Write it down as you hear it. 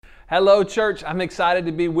Hello, church. I'm excited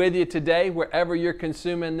to be with you today, wherever you're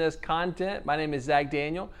consuming this content. My name is Zach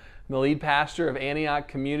Daniel. I'm the lead pastor of Antioch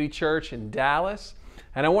Community Church in Dallas.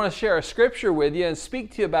 And I want to share a scripture with you and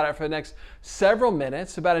speak to you about it for the next several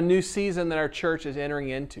minutes about a new season that our church is entering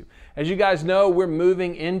into. As you guys know, we're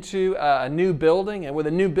moving into a new building, and with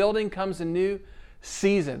a new building comes a new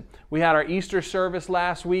season. We had our Easter service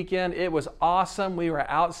last weekend. It was awesome. We were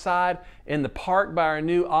outside in the park by our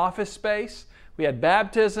new office space. We had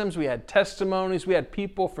baptisms, we had testimonies, we had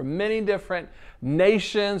people from many different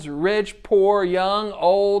nations, rich, poor, young,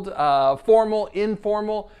 old, formal,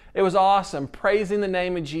 informal. It was awesome, praising the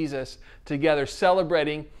name of Jesus together,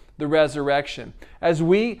 celebrating the resurrection. As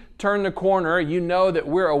we turn the corner, you know that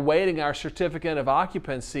we're awaiting our certificate of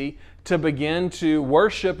occupancy to begin to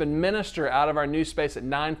worship and minister out of our new space at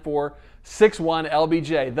 9461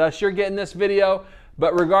 LBJ. Thus, you're getting this video.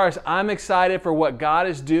 But regardless, I'm excited for what God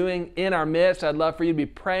is doing in our midst. I'd love for you to be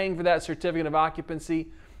praying for that certificate of occupancy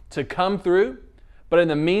to come through. But in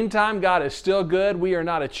the meantime, God is still good. We are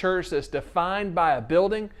not a church that's defined by a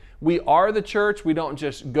building. We are the church. We don't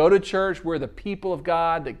just go to church. We're the people of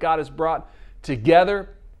God that God has brought together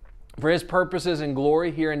for His purposes and glory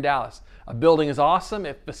here in Dallas. A building is awesome.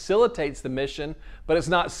 It facilitates the mission, but it's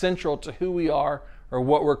not central to who we are or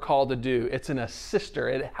what we're called to do. It's an assister.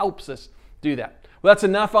 It helps us do that. Well, that's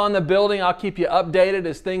enough on the building. I'll keep you updated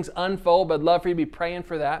as things unfold, but I'd love for you to be praying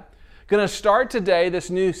for that. Going to start today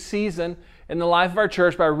this new season in the life of our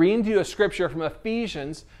church by reading to you a scripture from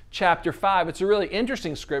Ephesians chapter 5. It's a really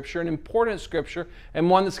interesting scripture, an important scripture, and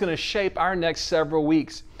one that's going to shape our next several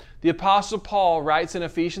weeks. The Apostle Paul writes in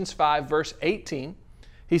Ephesians 5, verse 18,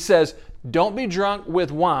 he says, "Don't be drunk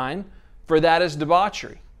with wine, for that is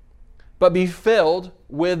debauchery, but be filled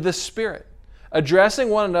with the Spirit, addressing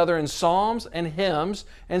one another in psalms and hymns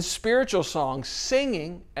and spiritual songs,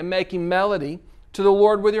 singing and making melody to the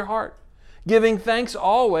Lord with your heart, giving thanks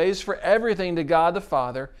always for everything to God the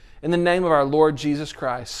Father in the name of our Lord Jesus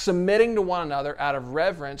Christ, submitting to one another out of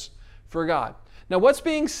reverence for God." Now, what's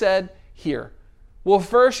being said here? Well,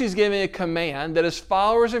 first, he's giving a command that as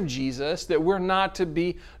followers of Jesus, that we're not to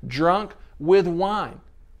be drunk with wine.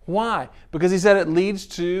 Why? Because he said it leads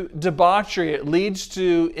to debauchery. It leads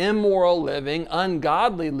to immoral living,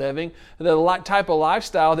 ungodly living, the type of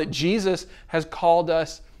lifestyle that Jesus has called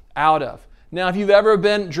us out of. Now, if you've ever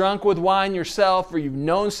been drunk with wine yourself or you've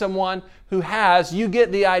known someone who has, you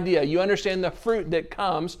get the idea. You understand the fruit that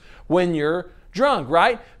comes when you're drunk,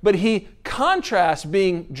 right? But he contrasts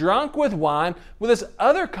being drunk with wine with this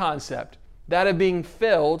other concept, that of being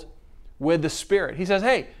filled with the Spirit. He says,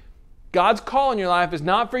 hey, God's call in your life is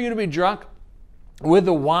not for you to be drunk with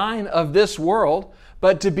the wine of this world,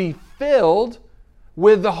 but to be filled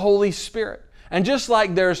with the Holy Spirit. And just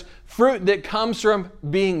like there's fruit that comes from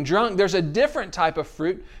being drunk, there's a different type of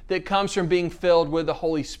fruit that comes from being filled with the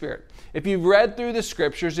Holy Spirit. If you've read through the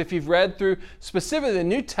Scriptures, if you've read through specifically the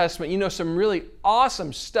New Testament, you know some really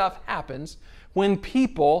awesome stuff happens when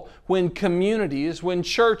people, when communities, when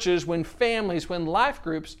churches, when families, when life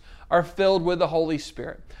groups are filled with the Holy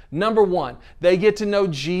Spirit. Number one, they get to know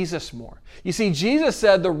Jesus more. You see, Jesus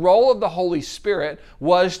said the role of the Holy Spirit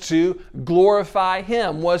was to glorify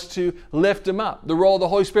Him, was to lift Him up. The role of the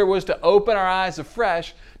Holy Spirit was to open our eyes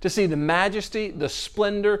afresh to see the majesty, the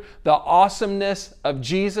splendor, the awesomeness of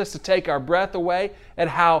Jesus, to take our breath away at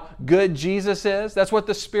how good Jesus is. That's what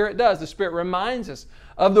the Spirit does. The Spirit reminds us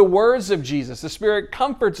of the words of Jesus. The Spirit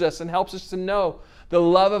comforts us and helps us to know the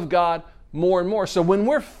love of God more and more. So when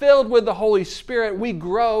we're filled with the Holy Spirit, we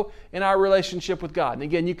grow in our relationship with God. And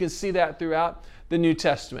again, you can see that throughout the New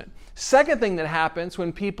Testament. Second thing that happens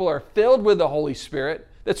when people are filled with the Holy Spirit,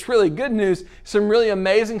 that's really good news, some really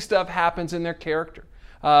amazing stuff happens in their character.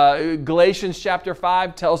 Galatians chapter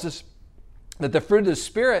 5 tells us that the fruit of the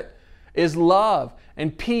Spirit is love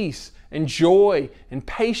and peace and joy and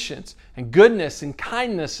patience and goodness and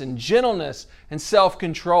kindness and gentleness and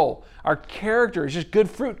self-control. Our character is just good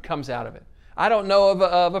fruit comes out of it. I don't know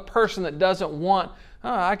of a person that doesn't want,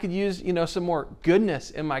 I could use some more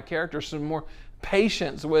goodness in my character, some more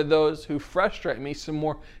patience with those who frustrate me, some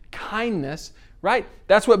more kindness, right?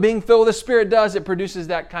 That's what being filled with the Spirit does. It produces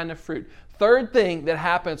that kind of fruit. Third thing that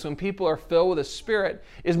happens when people are filled with the Spirit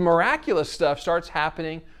is miraculous stuff starts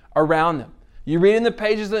happening around them. You read in the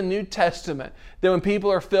pages of the New Testament that when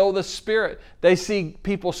people are filled with the Spirit, they see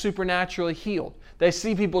people supernaturally healed. They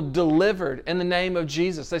see people delivered in the name of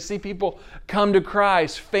Jesus. They see people come to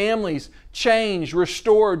Christ, families changed,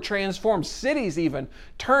 restored, transformed, cities even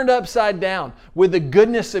turned upside down with the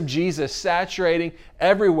goodness of Jesus saturating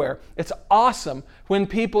everywhere. It's awesome when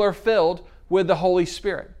people are filled with the Holy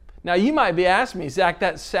Spirit. Now you might be asking me, Zach,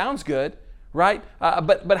 that sounds good. right?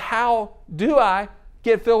 But how do I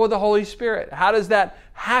get filled with the Holy Spirit? How does that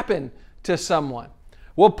happen to someone?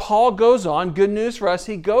 Well, Paul goes on, good news for us,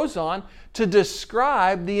 he goes on to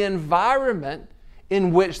describe the environment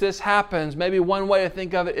in which this happens. Maybe one way to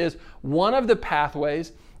think of it is one of the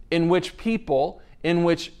pathways in which people, in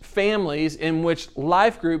which families, in which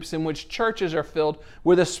life groups, in which churches are filled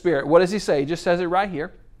with the Spirit. What does he say? He just says it right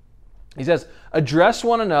here. He says, address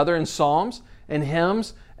one another in psalms and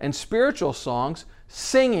hymns and spiritual songs,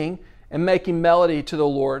 singing and making melody to the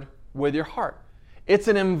Lord with your heart. It's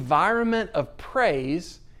an environment of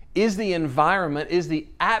praise, is the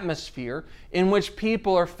atmosphere in which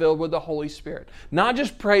people are filled with the Holy Spirit. Not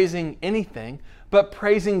just praising anything, but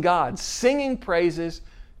praising God. Singing praises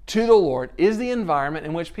to the Lord is the environment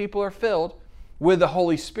in which people are filled with the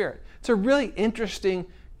Holy Spirit. It's a really interesting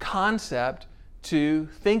concept to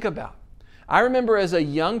think about. I remember as a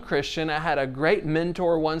young Christian, I had a great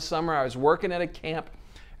mentor one summer. I was working at a camp,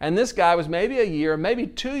 and this guy was maybe a year, maybe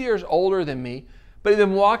 2 years older than me, but he'd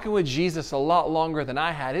been walking with Jesus a lot longer than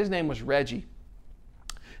I had. His name was Reggie.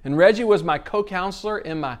 And Reggie was my co-counselor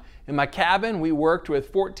in my cabin. We worked with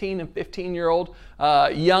 14 and 15-year-old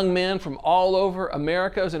young men from all over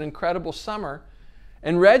America. It was an incredible summer.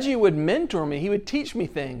 And Reggie would mentor me. He would teach me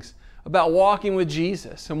things about walking with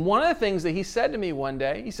Jesus. And one of the things that he said to me one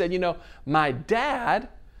day, he said, my dad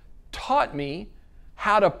taught me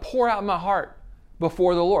how to pour out my heart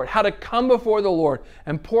before the Lord, how to come before the Lord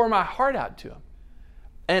and pour my heart out to Him.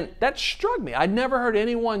 And that struck me. I'd never heard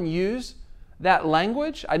anyone use that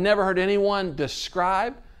language. I'd never heard anyone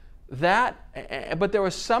describe that. But there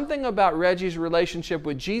was something about Reggie's relationship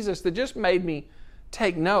with Jesus that just made me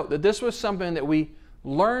take note that this was something that we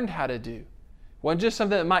learned how to do. It wasn't just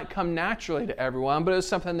something that might come naturally to everyone, but it was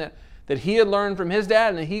something that he had learned from his dad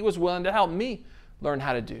and that he was willing to help me learn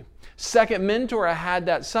how to do. Second mentor I had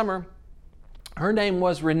that summer, her name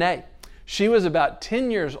was Renee. She was about 10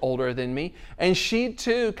 years older than me, and she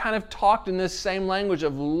too kind of talked in this same language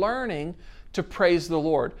of learning to praise the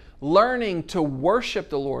Lord, learning to worship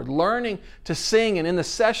the Lord, learning to sing. And in the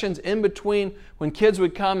sessions in between, when kids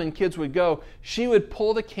would come and kids would go, she would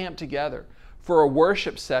pull the camp together for a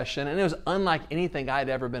worship session, and it was unlike anything I'd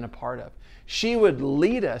ever been a part of. She would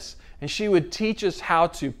lead us, and she would teach us how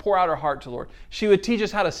to pour out our heart to the Lord. She would teach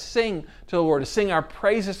us how to sing to the Lord, to sing our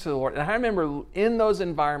praises to the Lord. And I remember in those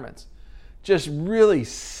environments, just really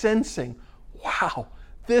sensing, wow,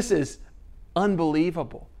 this is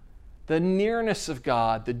unbelievable. The nearness of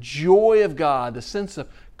God, the joy of God, the sense of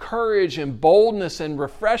courage and boldness and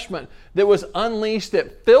refreshment that was unleashed,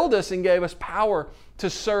 that filled us and gave us power to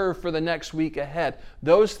serve for the next week ahead.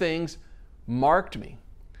 Those things marked me.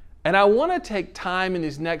 And I want to take time in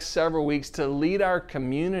these next several weeks to lead our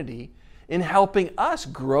community in helping us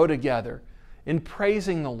grow together in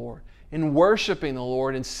praising the Lord, in worshiping the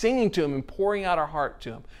Lord, and singing to Him and pouring out our heart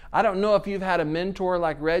to Him. I don't know if you've had a mentor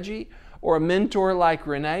like Reggie or a mentor like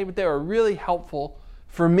Renee, but they were really helpful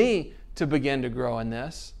for me to begin to grow in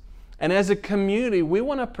this. And as a community, we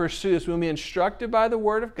want to pursue this. We want to be instructed by the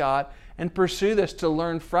Word of God and pursue this to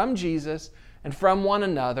learn from Jesus and from one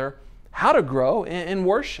another how to grow in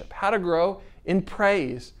worship, how to grow in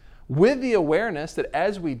praise, with the awareness that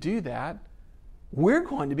as we do that, we're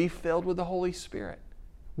going to be filled with the Holy Spirit.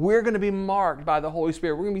 We're going to be marked by the Holy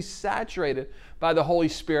Spirit. We're going to be saturated by the Holy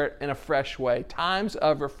Spirit in a fresh way. Times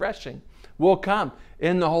of refreshing will come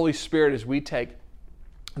in the Holy Spirit as we take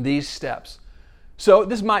these steps. So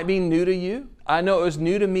this might be new to you. I know it was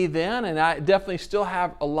new to me then, and I definitely still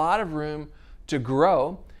have a lot of room to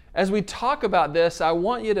grow. As we talk about this, I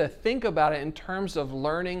want you to think about it in terms of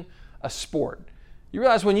learning a sport. You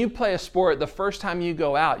realize when you play a sport, the first time you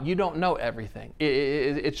go out, you don't know everything.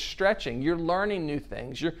 It's stretching. You're learning new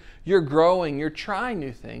things. You're growing. You're trying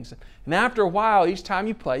new things. And after a while, each time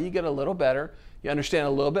you play, you get a little better. You understand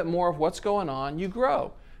a little bit more of what's going on. You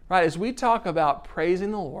grow. Right? As we talk about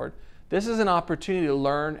praising the Lord, this is an opportunity to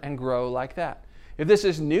learn and grow like that. If this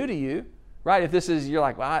is new to you, right? If you're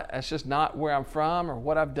like, well, that's just not where I'm from or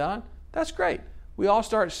what I've done, that's great. We all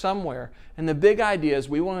start somewhere. And the big idea is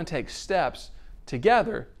we want to take steps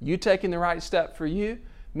together, you taking the right step for you,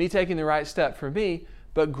 me taking the right step for me,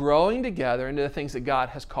 but growing together into the things that God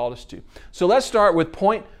has called us to. So let's start with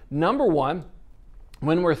point number 1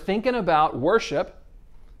 when we're thinking about worship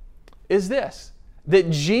is this, that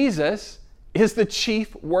Jesus is the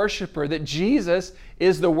chief worshiper, that Jesus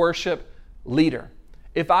is the worship leader.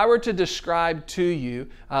 If I were to describe to you,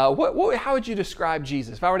 how would you describe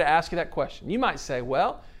Jesus? If I were to ask you that question, you might say,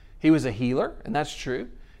 well, He was a healer, and that's true.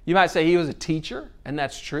 You might say He was a teacher, and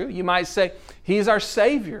that's true. You might say He's our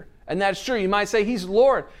Savior, And that's true. You might say He's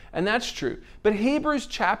Lord, and that's true. But Hebrews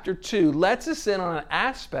chapter 2 lets us in on an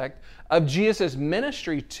aspect of Jesus'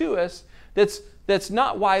 ministry to us that's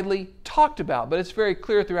not widely talked about, but it's very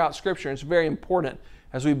clear throughout Scripture, and it's very important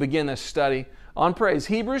as we begin this study on praise.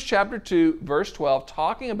 Hebrews chapter 2, verse 12,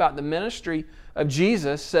 talking about the ministry of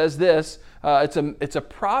Jesus, says this. It's a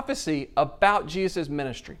prophecy about Jesus'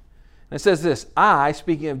 ministry. And it says this, I,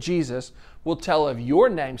 speaking of Jesus, will tell of your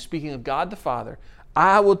name, speaking of God the Father,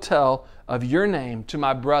 I will tell of your name to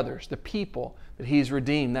my brothers, the people that He's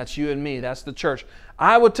redeemed. That's you and me. That's the church.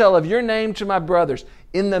 I will tell of your name to my brothers.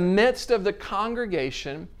 In the midst of the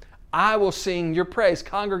congregation, I will sing your praise.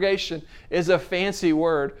 Congregation is a fancy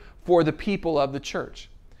word for the people of the church.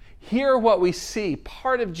 Here what we see,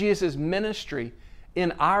 part of Jesus' ministry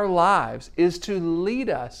in our lives is to lead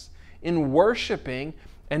us in worshiping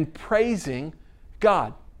and praising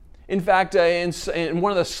God. In fact, in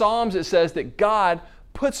one of the Psalms it says that God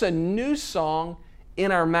puts a new song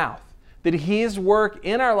in our mouth, that His work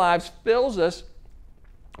in our lives fills us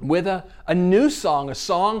with a new song, a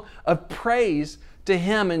song of praise to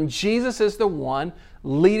Him. And Jesus is the one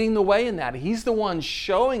leading the way in that. He's the one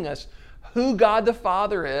showing us who God the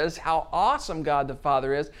Father is, how awesome God the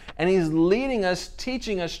Father is, and He's leading us,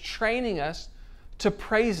 teaching us, training us to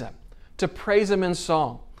praise Him in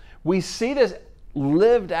song. We see this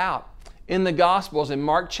lived out in the Gospels in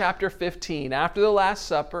Mark chapter 15, after the Last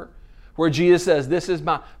Supper, where Jesus says, this is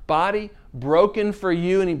my body broken for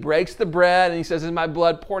you, and He breaks the bread, and He says, this is my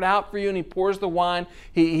blood poured out for you, and He pours the wine.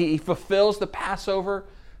 He fulfills the Passover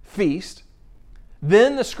feast.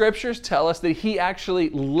 Then the Scriptures tell us that He actually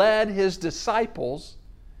led His disciples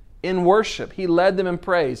in worship. He led them in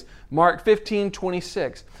praise. Mark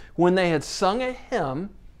 15:26. When they had sung a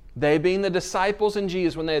hymn, they being the disciples and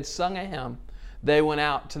Jesus, when they had sung a hymn, they went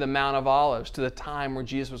out to the Mount of Olives, to the time where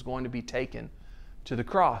Jesus was going to be taken to the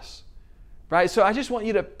cross. Right? So I just want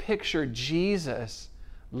you to picture Jesus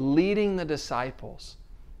leading the disciples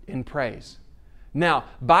in praise. Now,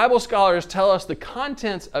 Bible scholars tell us the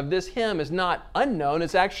contents of this hymn is not unknown.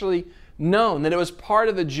 It's actually known that it was part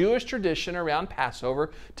of the Jewish tradition around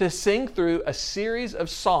Passover to sing through a series of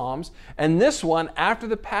psalms. And this one, after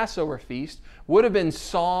the Passover feast, would have been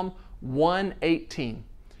Psalm 118.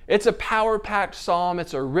 It's a power-packed psalm.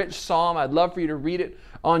 It's a rich psalm. I'd love for you to read it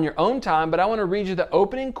on your own time, but I want to read you the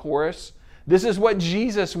opening chorus. This is what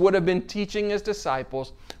Jesus would have been teaching His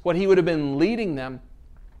disciples, what He would have been leading them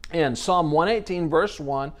in. Psalm 118, verse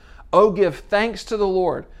 1, Oh, give thanks to the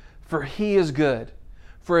Lord, for He is good,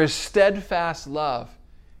 for His steadfast love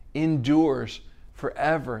endures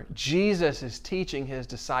forever. Jesus is teaching His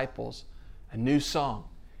disciples a new song.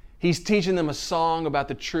 He's teaching them a song about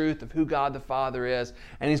the truth of who God the Father is,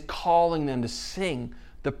 and He's calling them to sing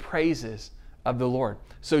the praises of the Lord.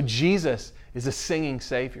 So Jesus is a singing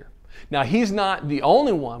Savior. Now, He's not the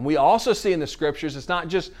only one. We also see in the Scriptures, it's not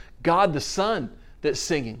just God the Son that's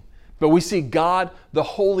singing, but we see God the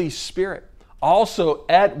Holy Spirit also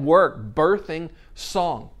at work, birthing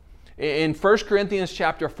song. In 1 Corinthians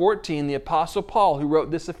chapter 14, the Apostle Paul, who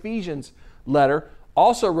wrote this Ephesians letter,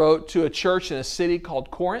 also wrote to a church in a city called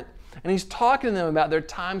Corinth, and he's talking to them about their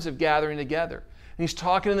times of gathering together. And he's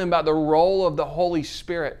talking to them about the role of the Holy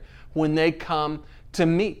Spirit when they come to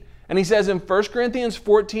meet. And he says in 1 Corinthians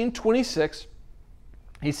 14:26,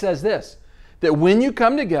 he says this, that when you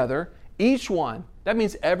come together, each one, that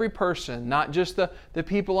means every person, not just the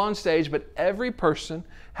people on stage, but every person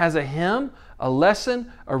has a hymn, a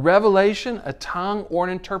lesson, a revelation, a tongue, or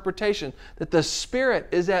an interpretation. That the Spirit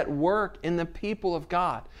is at work in the people of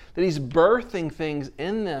God. That He's birthing things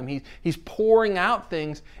in them. He's pouring out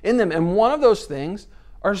things in them. And one of those things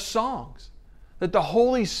are songs. That the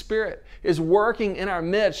Holy Spirit is working in our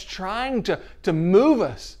midst, trying to move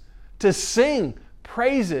us to sing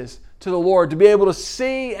praises to the Lord, to be able to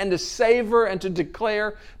see and to savor and to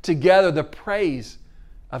declare together the praise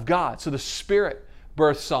of God. So the Spirit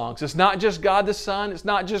births songs. It's not just God the Son, it's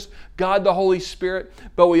not just God the Holy Spirit,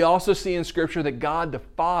 but we also see in Scripture that God the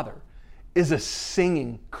Father is a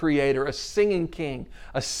singing creator, a singing king,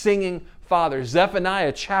 a singing Father.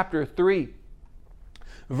 Zephaniah chapter 3,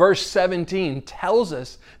 verse 17 tells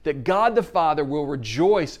us that God the Father will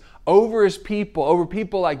rejoice over His people, over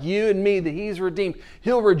people like you and me that He's redeemed.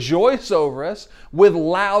 He'll rejoice over us with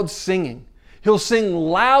loud singing. He'll sing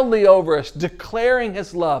loudly over us, declaring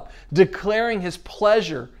His love, declaring His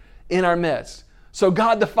pleasure in our midst. So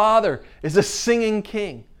God the Father is a singing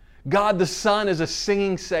King. God the Son is a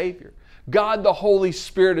singing Savior. God the Holy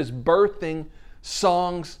Spirit is birthing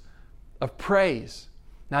songs of praise.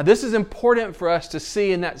 Now this is important for us to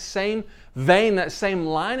see in that same vein, that same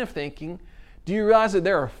line of thinking, Do you realize that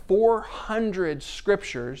there are 400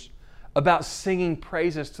 scriptures about singing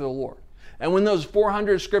praises to the Lord? And when those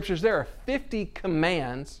 400 scriptures, there are 50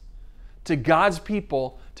 commands to God's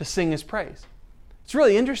people to sing His praise. It's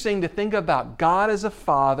really interesting to think about God as a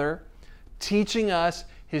Father teaching us,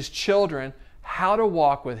 His children, how to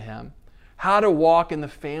walk with Him, how to walk in the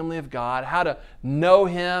family of God, how to know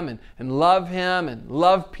Him and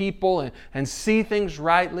love people and see things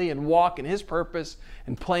rightly and walk in His purpose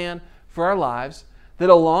and plan for our lives. That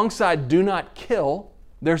alongside do not kill,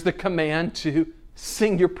 there's the command to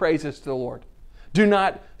sing your praises to the Lord. Do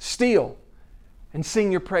not steal and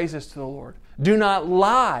sing your praises to the Lord. Do not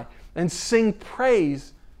lie and sing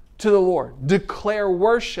praise to the Lord. Declare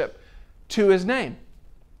worship to His name.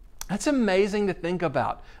 That's amazing to think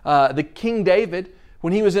about. The King David,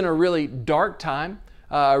 when he was in a really dark time,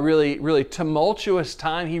 really tumultuous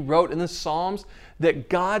time, he wrote in the Psalms that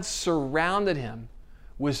God surrounded him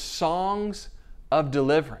with songs of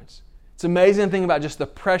deliverance. It's amazing to think about just the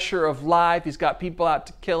pressure of life. He's got people out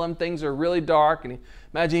to kill him. Things are really dark. And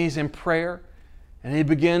imagine he's in prayer and he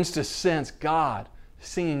begins to sense God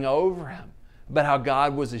singing over him about how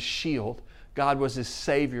God was his shield. God was his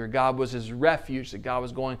Savior. God was his refuge, that God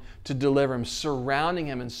was going to deliver him, surrounding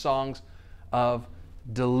him in songs of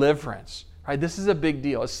deliverance. Right? This is a big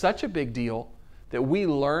deal. It's such a big deal that we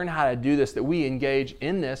learn how to do this, that we engage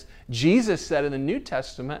in this. Jesus said in the New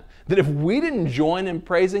Testament that if we didn't join in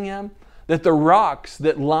praising Him, that the rocks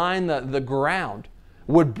that line the ground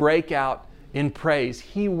would break out in praise.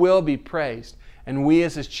 He will be praised. And we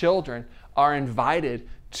as His children are invited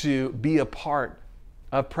to be a part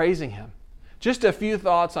of praising Him. Just a few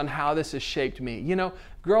thoughts on how this has shaped me. You know,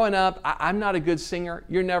 growing up, I'm not a good singer.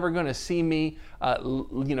 You're never going to see me,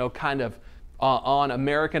 kind of on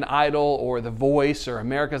American Idol or The Voice or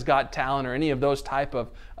America's Got Talent or any of those type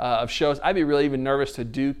of shows. I'd be really even nervous to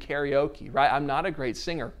do karaoke, right? I'm not a great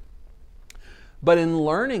singer. But in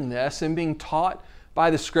learning this and being taught by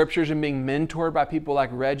the Scriptures and being mentored by people like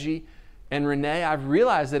Reggie and Renee, I've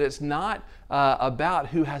realized that it's not about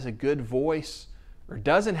who has a good voice or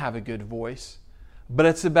doesn't have a good voice, but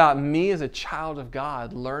it's about me as a child of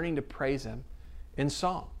God learning to praise Him in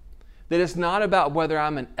song. That it's not about whether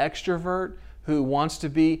I'm an extrovert who wants to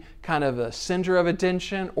be kind of a center of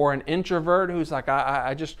attention or an introvert who's like,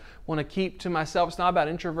 I just want to keep to myself. It's not about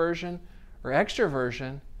introversion or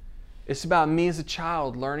extroversion. It's about me as a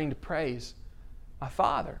child learning to praise my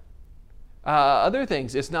Father. Other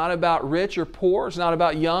things, it's not about rich or poor. It's not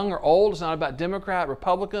about young or old. It's not about Democrat,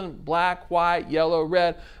 Republican, black, white, yellow,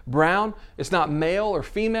 red, brown. It's not male or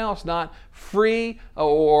female. It's not free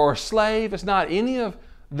or slave. It's not any of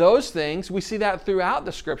those things. We see that throughout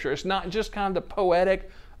the Scripture. It's not just kind of the poetic,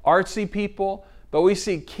 artsy people, but we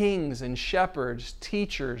see kings and shepherds,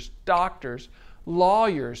 teachers, doctors,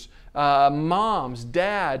 lawyers, moms,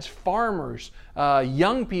 dads, farmers,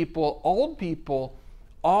 young people, old people,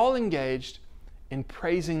 all engaged in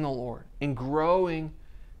praising the Lord, in growing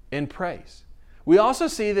in praise. We also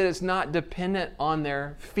see that it's not dependent on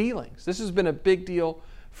their feelings. This has been a big deal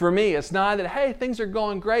for me. It's not that, hey, things are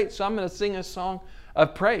going great, so I'm going to sing a song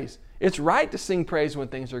of praise. It's right to sing praise when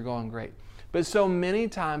things are going great. But so many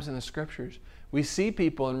times in the Scriptures, we see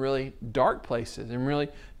people in really dark places, in really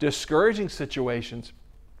discouraging situations,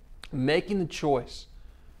 making the choice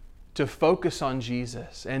to focus on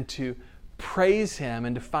Jesus and to praise Him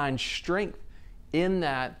and to find strength in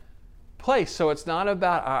that place. So it's not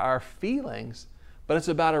about our feelings, but it's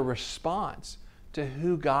about a response to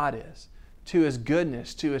who God is, to His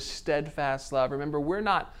goodness, to His steadfast love. Remember, we're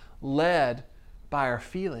not led by our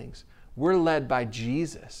feelings. We're led by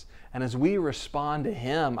Jesus. And as we respond to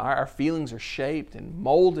Him, our feelings are shaped and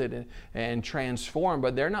molded and transformed,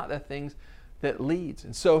 but they're not the things that leads.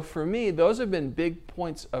 And so for me, those have been big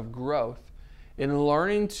points of growth in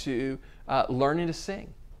learning to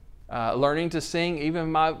sing. Learning to sing,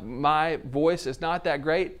 even my voice is not that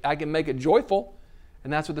great. I can make it joyful,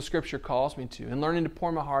 and that's what the Scripture calls me to. And learning to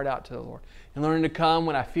pour my heart out to the Lord. And learning to come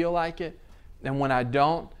when I feel like it, and when I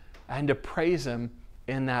don't, and to praise Him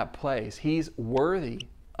in that place. He's worthy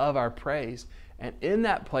of our praise. And in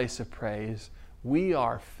that place of praise, we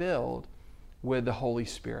are filled with the Holy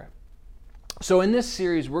Spirit. So in this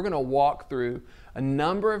series, we're going to walk through a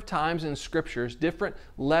number of times in Scriptures, different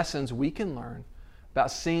lessons we can learn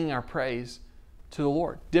about singing our praise to the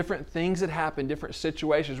Lord. Different things that happen, different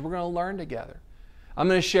situations we're going to learn together. I'm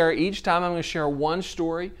going to share each time, I'm going to share one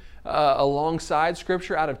story alongside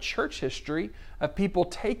Scripture out of church history of people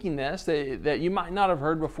taking this that you might not have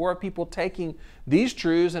heard before, of people taking these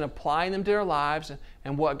truths and applying them to their lives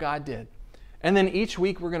and what God did. And then each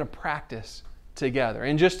week we're going to practice together.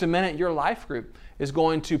 In just a minute, your life group is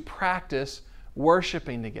going to practice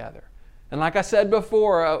worshiping together. And like I said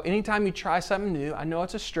before, anytime you try something new, I know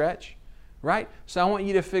it's a stretch, right? So I want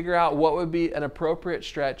you to figure out what would be an appropriate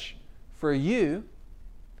stretch for you.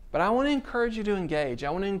 But I want to encourage you to engage. I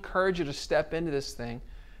want to encourage you to step into this thing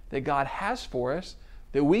that God has for us,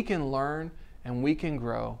 that we can learn and we can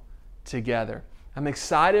grow together. I'm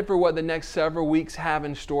excited for what the next several weeks have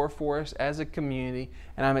in store for us as a community,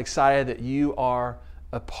 and I'm excited that you are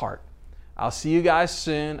a part. I'll see you guys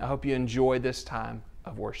soon. I hope you enjoy this time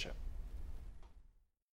of worship.